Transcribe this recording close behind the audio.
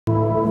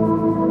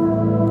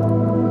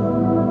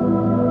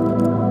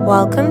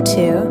Welcome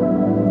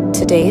to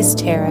Today's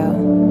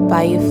Tarot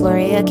by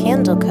Euphoria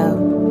Candle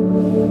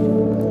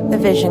Co. The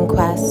Vision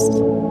Quest.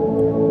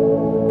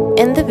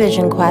 In the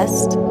Vision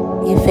Quest,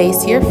 you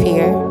face your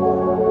fear,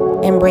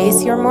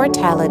 embrace your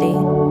mortality,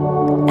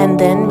 and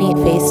then meet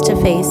face to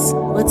face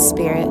with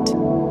Spirit.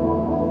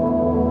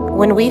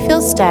 When we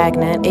feel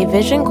stagnant, a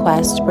Vision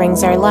Quest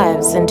brings our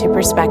lives into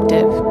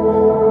perspective.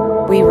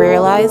 We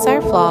realize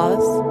our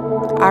flaws,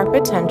 our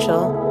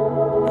potential,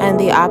 and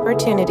the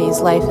opportunities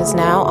life is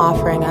now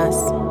offering us.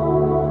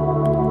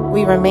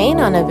 We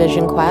remain on a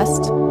vision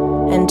quest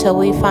until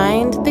we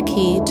find the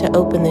key to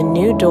open the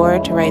new door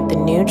to write the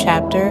new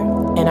chapter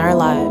in our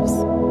lives.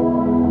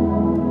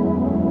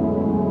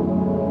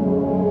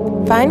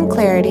 Find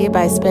clarity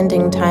by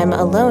spending time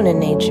alone in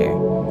nature.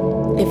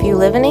 If you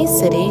live in a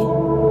city,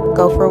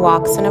 go for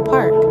walks in a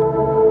park.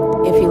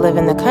 If you live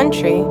in the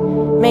country,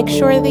 make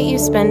sure that you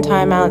spend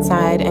time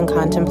outside in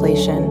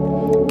contemplation.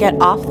 Get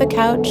off the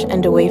couch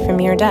and away from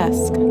your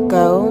desk.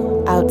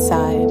 Go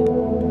outside.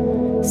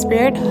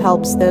 Spirit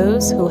helps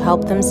those who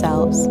help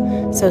themselves,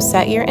 so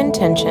set your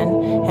intention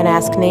and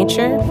ask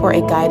nature for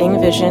a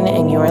guiding vision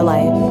in your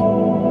life.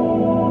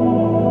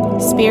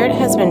 Spirit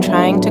has been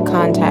trying to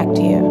contact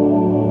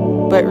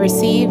you, but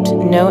received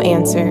no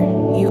answer.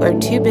 You are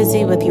too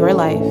busy with your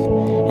life,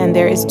 and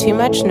there is too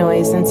much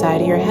noise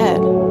inside your head.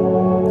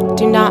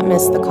 Do not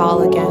miss the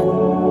call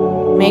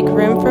again. Make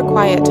room for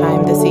quiet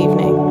time this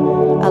evening.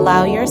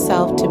 Allow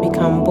yourself to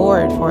become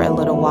bored for a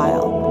little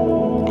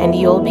while, and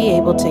you'll be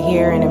able to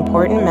hear an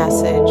important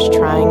message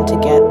trying to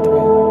get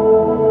through.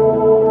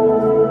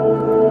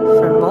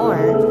 For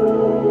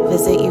more,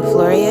 visit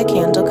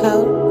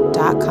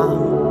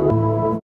euphoriacandleco.com.